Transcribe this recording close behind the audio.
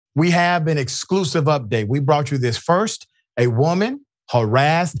we have an exclusive update. We brought you this first. A woman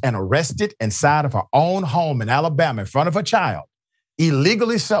harassed and arrested inside of her own home in Alabama in front of her child,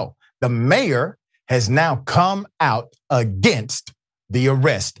 illegally so. The mayor has now come out against the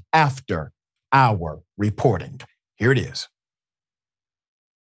arrest after our reporting. Here it is.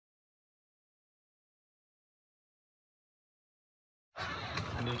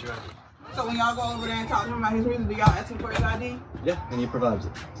 I need your ID. So when y'all go over there and talk to him about his reason, do y'all ask him for his ID? Yeah, and he provides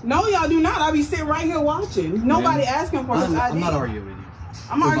it. No, y'all do not. I be sitting right here watching. Nobody asking for his ID. I'm not arguing with you.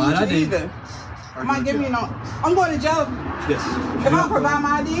 I'm not arguing with you either. I'm not giving you no. I'm going to jail. Yes. If I don't provide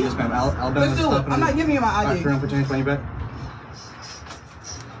my ID? Yes, ma'am. Let's do it. I'm not giving you my ID. All right, turn around, put your hands behind your back.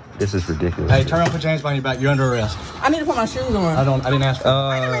 This is ridiculous. Hey, turn around, put your hands behind your back. You're under arrest. I need to put my shoes on. I didn't ask for it.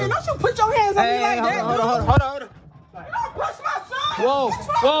 Wait a minute, don't you put your hands on me like that. Hold on. You don't push my son. Whoa,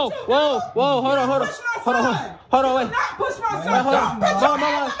 hold on, wait. Do not push my son. Hold on. Put your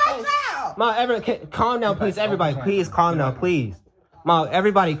hands on my child. Calm down, please. Everybody, please calm down, please. Ma,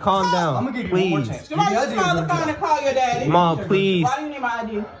 everybody calm down, I'm gonna give you please. one more chance. Why you call the phone and call your daddy? Ma, please. Why do you need my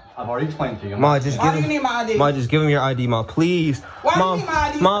ID? I've already explained to you. Ma, just Why do you need my ID? Ma, just give him your ID, Ma, please. Why do you need my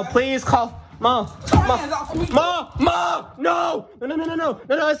ID? Ma, please call. Ma, Put your hands off of me. no,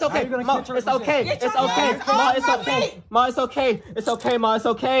 it's okay. Ma, it's okay. Get It's your okay. hands Ma, off it's my okay. feet. Ma, it's okay. It's okay, Ma, it's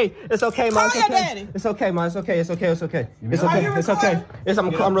okay. It's okay, Ma, it's Call your okay. daddy. It's okay, Ma, it's okay. It's okay. It's okay. It's Are okay. you It's okay.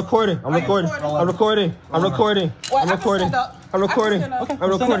 recording? I'm recording. I'm recording. I'm recording. I'm recording. Well, I'm I can recording. stand up. I'm recording. I can stand up. I'm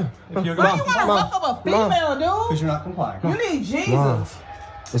recording. If you're Why gonna you want to rough up a female, dude? because you're not complying. You need Jesus. Ma,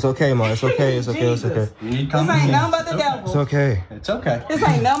 it's okay, Ma. It's okay. It's okay. It's okay. You need This common ain't sense. nothing but the It's devil. okay. It's okay. This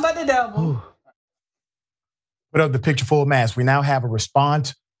ain't nothing but the devil. Put up the picture full mask. We now have a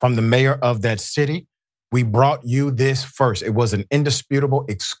response from the mayor of that city. We brought you this first. It was an indisputable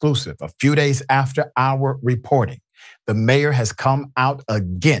exclusive. A few days after our reporting, the mayor has come out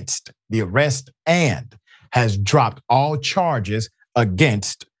against the arrest and has dropped all charges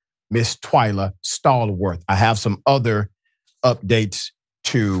against Miss Twyla Stallworth. I have some other updates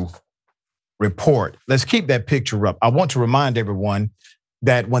to report. Let's keep that picture up. I want to remind everyone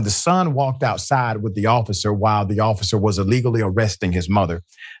that when the son walked outside with the officer while the officer was illegally arresting his mother,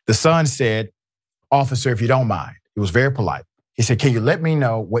 the son said, "Officer, if you don't mind," he was very polite. He said, "Can you let me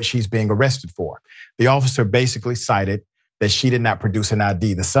know what she's being arrested for?" The officer basically cited that she did not produce an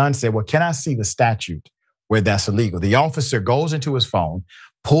ID. The son said, "Well, can I see the statute where that's illegal?" The officer goes into his phone,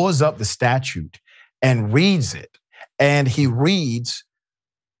 pulls up the statute and reads it. And he reads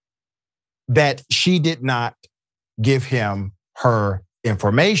that she did not give him her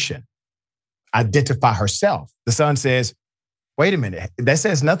information, identify herself. The son says, "Wait a minute, that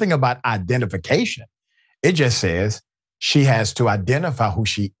says nothing about identification. It just says she has to identify who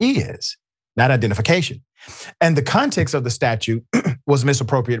she is, not identification." And the context of the statute was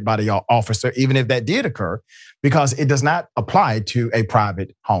misappropriated by the officer, even if that did occur, because it does not apply to a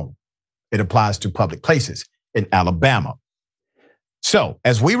private home. It applies to public places in Alabama. So,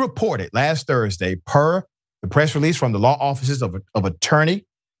 as we reported last Thursday, per the press release from the law offices of attorney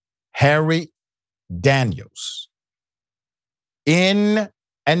Harry Daniels in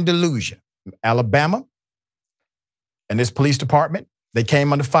Andalusia, Alabama, and this police department, they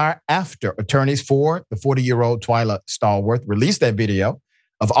came under fire after attorneys for the 40-year-old Twyla Stallworth released that video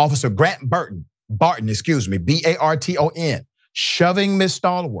of Officer Barton, B-A-R-T-O-N, shoving Miss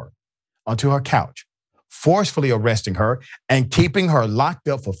Stallworth onto her couch, forcefully arresting her and keeping her locked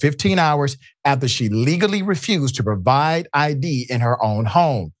up for 15 hours after she legally refused to provide ID in her own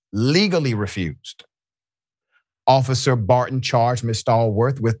home. Legally refused. Officer Barton charged Ms.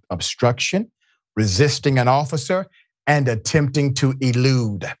 Stallworth with obstruction, resisting an officer, and attempting to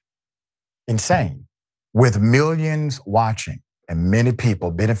elude. Insane. With millions watching and many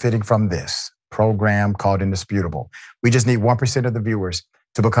people benefiting from this program called Indisputable, we just need 1% of the viewers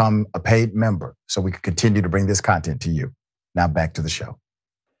to become a paid member so we can continue to bring this content to you. Now back to the show.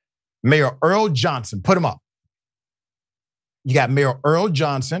 Mayor Earl Johnson, put him up. You got Mayor Earl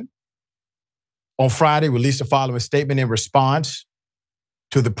Johnson on Friday released the following statement in response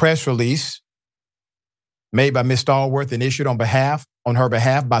to the press release made by Ms. Stallworth and issued on her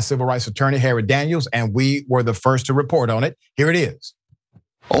behalf by civil rights attorney Harry Daniels, and we were the first to report on it. Here it is.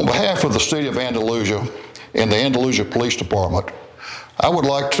 On behalf of the city of Andalusia and the Andalusia Police Department, I would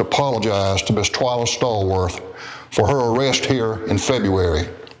like to apologize to Ms. Twyla Stallworth for her arrest here in February.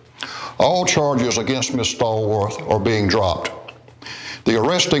 All charges against Ms. Stallworth are being dropped. The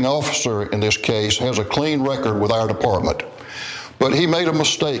arresting officer in this case has a clean record with our department, but he made a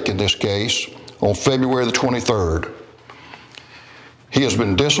mistake in this case on February the 23rd. He has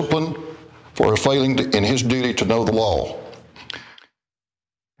been disciplined for failing in his duty to know the law.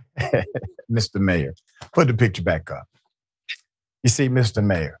 Mr. Mayor, put the picture back up. You see, Mr.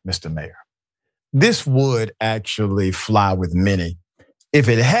 Mayor, this would actually fly with many if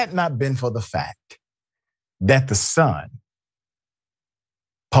it had not been for the fact that the son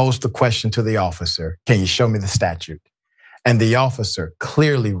posed the question to the officer, can you show me the statute? And the officer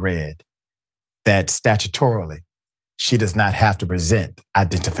clearly read that statutorily, she does not have to present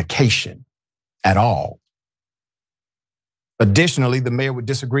identification at all. Additionally, the mayor would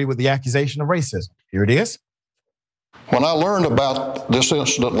disagree with the accusation of racism. Here it is. When I learned about this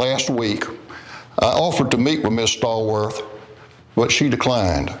incident last week, I offered to meet with Ms. Stallworth, but she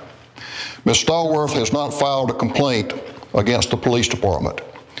declined. Ms. Stallworth has not filed a complaint against the police department,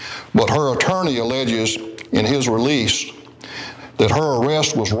 but her attorney alleges in his release that her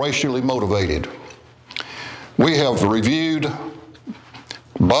arrest was racially motivated. We have reviewed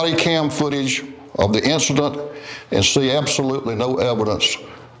body cam footage of the incident and see absolutely no evidence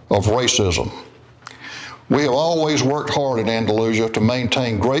of racism. We have always worked hard in Andalusia to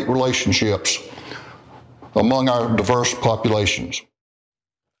maintain great relationships among our diverse populations.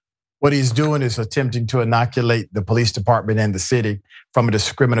 What he's doing is attempting to inoculate the police department and the city from a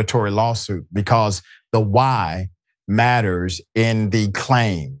discriminatory lawsuit because the why matters in the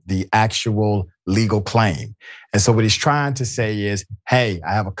claim, the actual legal claim. And so what he's trying to say is, hey,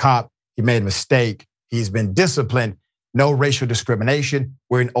 I have a cop, he made a mistake, he's been disciplined, no racial discrimination,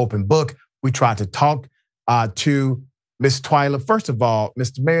 we're an open book. We tried to talk to Ms. Twyla. First of all,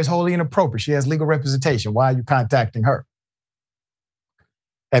 Mr. Mayor, is wholly inappropriate. She has legal representation. Why are you contacting her?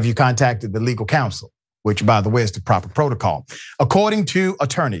 Have you contacted the legal counsel? Which, by the way, is the proper protocol. According to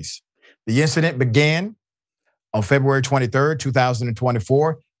attorneys, the incident began on February 23rd,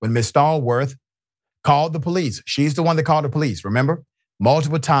 2024, when Ms. Stallworth called the police. She's the one that called the police, remember?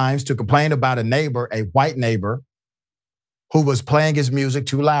 Multiple times to complain about a neighbor, a white neighbor, who was playing his music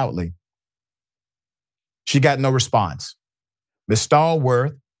too loudly. She got no response. Ms.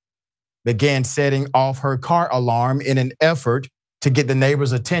 Stallworth began setting off her car alarm in an effort to get the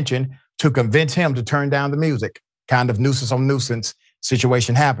neighbor's attention to convince him to turn down the music. Kind of nuisance on nuisance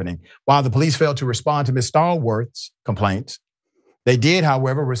situation happening. While the police failed to respond to Ms. Stallworth's complaints, they did,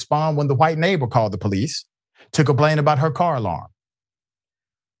 however, respond when the white neighbor called the police to complain about her car alarm.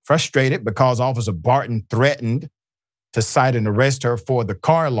 Frustrated because Officer Barton threatened to cite and arrest her for the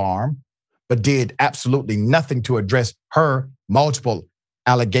car alarm, but did absolutely nothing to address her multiple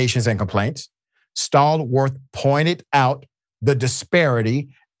allegations and complaints, Stallworth pointed out the disparity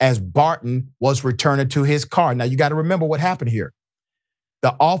as Barton was returning to his car. Now you got to remember what happened here.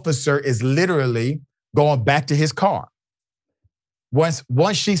 The officer is literally going back to his car. Once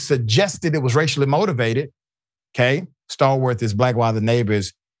she suggested it was racially motivated, okay, Stallworth is black while the neighbor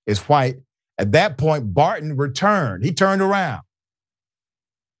is white. At that point, Barton returned. He turned around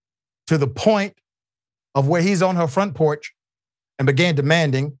to the point of where he's on her front porch and began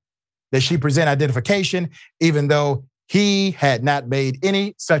demanding that she present identification, even though he had not made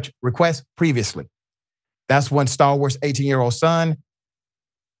any such request previously. That's when Stallworth's 18-year-old son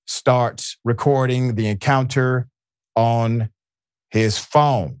starts recording the encounter on his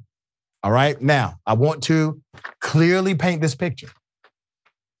phone. All right, now I want to clearly paint this picture.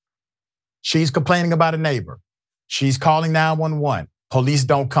 She's complaining about a neighbor. She's calling 911. Police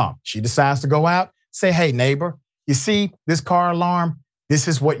don't come. She decides to go out, say, hey, neighbor, you see this car alarm? This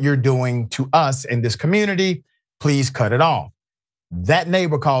is what you're doing to us in this community. Please cut it off. That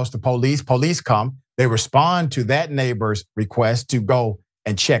neighbor calls the police. Police come. They respond to that neighbor's request to go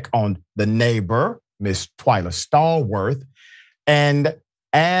and check on the neighbor, Miss Twyla Stallworth. And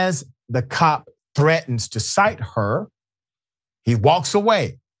as the cop threatens to cite her, he walks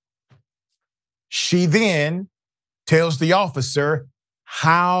away. She then tells the officer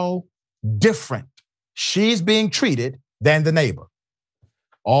how different she's being treated than the neighbor.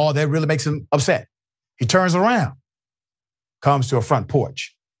 Oh, that really makes him upset. He turns around, comes to a front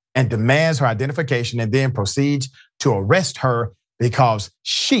porch, and demands her identification and then proceeds to arrest her because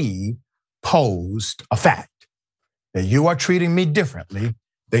she posed a fact that you are treating me differently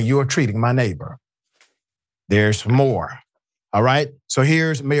than you are treating my neighbor. There's more. All right, so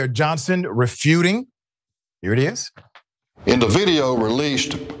here's Mayor Johnson refuting. Here it is. In the video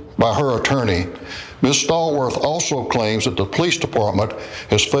released by her attorney, Ms. Stallworth also claims that the police department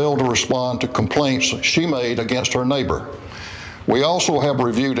has failed to respond to complaints she made against her neighbor. We also have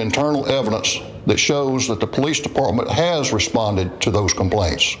reviewed internal evidence that shows that the police department has responded to those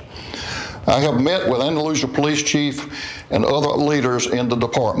complaints. I have met with Andalusia Police Chief and other leaders in the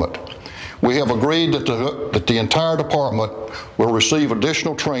department. We have agreed that the entire department will receive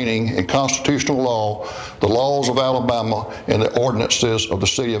additional training in constitutional law, the laws of Alabama, and the ordinances of the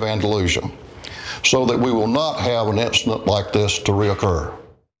city of Andalusia, so that we will not have an incident like this to reoccur.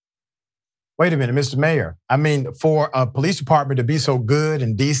 Wait a minute, Mr. Mayor. I mean, for a police department to be so good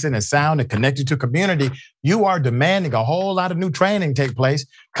and decent and sound and connected to community, you are demanding a whole lot of new training take place.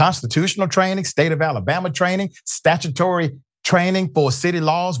 Constitutional training, state of Alabama training, statutory training for city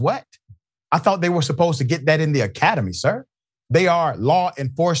laws, what? I thought they were supposed to get that in the academy, sir. They are law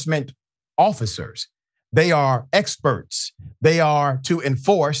enforcement officers. They are experts. They are to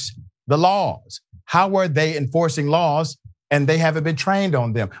enforce the laws. How are they enforcing laws and they haven't been trained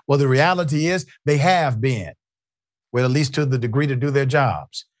on them? Well, the reality is they have been, well, at least to the degree to do their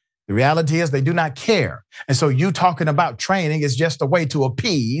jobs. The reality is they do not care. And so you talking about training is just a way to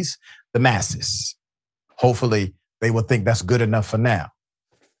appease the masses. Hopefully they will think that's good enough for now.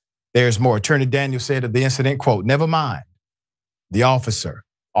 There's more. Attorney Daniel said of the incident, quote, "Never mind. The officer,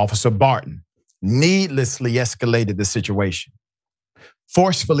 Officer Barton, needlessly escalated the situation,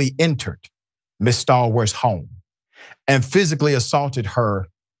 forcefully entered Miss Stallworth's home, and physically assaulted her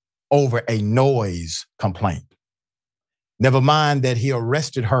over a noise complaint. Never mind that he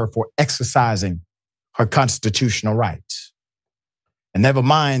arrested her for exercising her constitutional rights. And never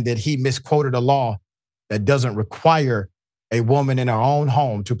mind that he misquoted a law that doesn't require a woman in her own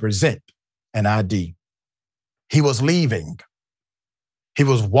home to present an ID. He was leaving. He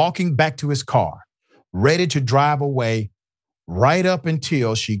was walking back to his car, ready to drive away right up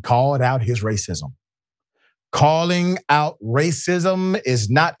until she called out his racism. Calling out racism is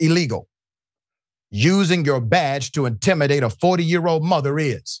not illegal. Using your badge to intimidate a 40-year-old mother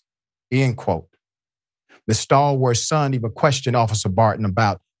is," end quote. The Stallworth son even questioned Officer Barton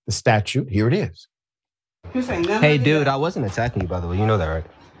about the statute. Here it is. Hey, dude, I wasn't attacking you, by the way. You know that, right?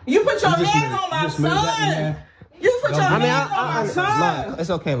 You put your hand on my son. You put your hand on my son. It's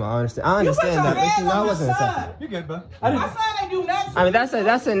okay, man. I understand that. Listen, I wasn't attacking you. You're good, bro. My son ain't do nothing. I mean,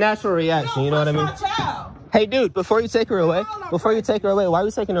 that's a natural reaction. You know what I mean? Hey, dude, before you take her away, why are you taking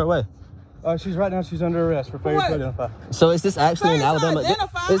her away? She's right now. She's under arrest for failure to identify. So is this actually an Alabama? Is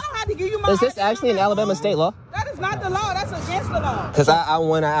this actually an Alabama state law? That is not the law. That's against the law. Because I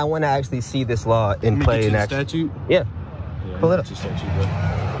wanna actually see this law in play in action. Statute? Yeah. Pull it up.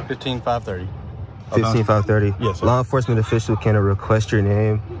 15530. 15530. Yes, sir. Law enforcement official can request your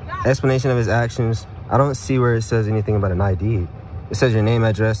name, explanation of his actions. I don't see where it says anything about an ID. It says your name,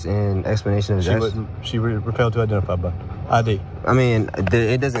 address, and explanation of his actions. She repelled to identify by ID. I mean,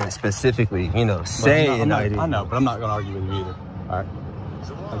 it doesn't specifically, say an ID. I know, but I'm not going to argue with you either. All right.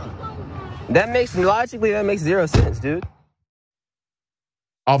 Thank you. That makes zero sense, dude.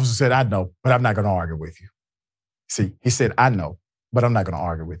 Officer said, "I know, but I'm not going to argue with you." See, he said, "I know, but I'm not going to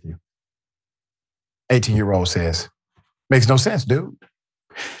argue with you." 18-year-old says, "Makes no sense, dude."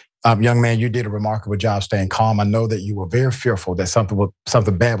 Young man, you did a remarkable job staying calm. I know that you were very fearful that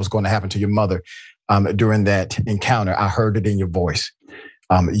something bad was going to happen to your mother during that encounter. I heard it in your voice.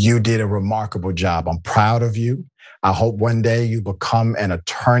 You did a remarkable job. I'm proud of you. I hope one day you become an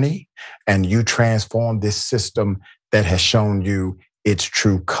attorney and you transform this system that has shown you its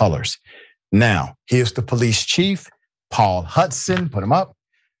true colors. Now, here's the police chief, Paul Hudson. Put him up.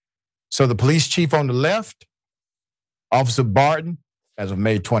 So the police chief on the left, Officer Barton, as of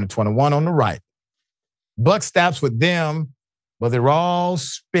May 2021 on the right. Buck stops with them, but they're all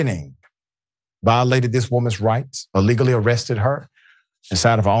spinning. Violated this woman's rights, illegally arrested her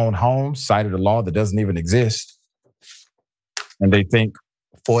inside of her own home, cited a law that doesn't even exist. And they think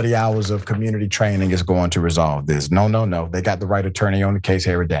 40 hours of community training is going to resolve this. No. They got the right attorney on the case,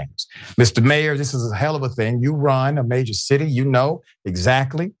 Harry Daniels. Mr. Mayor, this is a hell of a thing. You run a major city. You know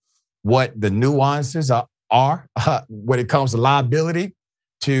exactly what the nuances are when it comes to liability,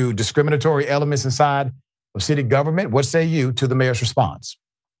 to discriminatory elements inside of city government. What say you to the mayor's response?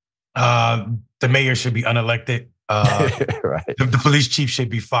 The mayor should be unelected. Right. The police chief should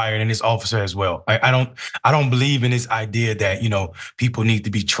be fired and his officer as well. I don't believe in this idea that people need to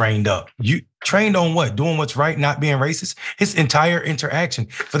be trained up. You trained on what? Doing what's right, not being racist. His entire interaction,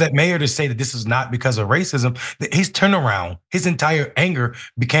 for that mayor to say that this is not because of racism, his turnaround, his entire anger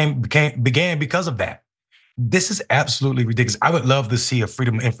began because of that. This is absolutely ridiculous. I would love to see a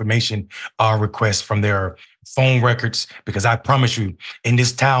freedom of information request from their phone records, because I promise you, in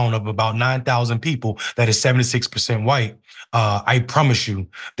this town of about 9,000 people that is 76% white, I promise you,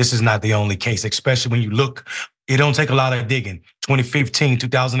 this is not the only case, especially when you look. It don't take a lot of digging. 2015,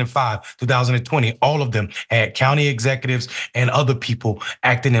 2005, 2020, all of them had county executives and other people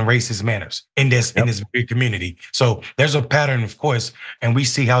acting in racist manners in this very community. So there's a pattern, of course, and we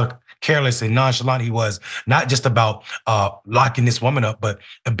see how careless and nonchalant he was, not just about locking this woman up, but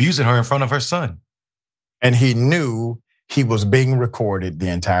abusing her in front of her son. And he knew he was being recorded the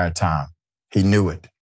entire time. He knew it.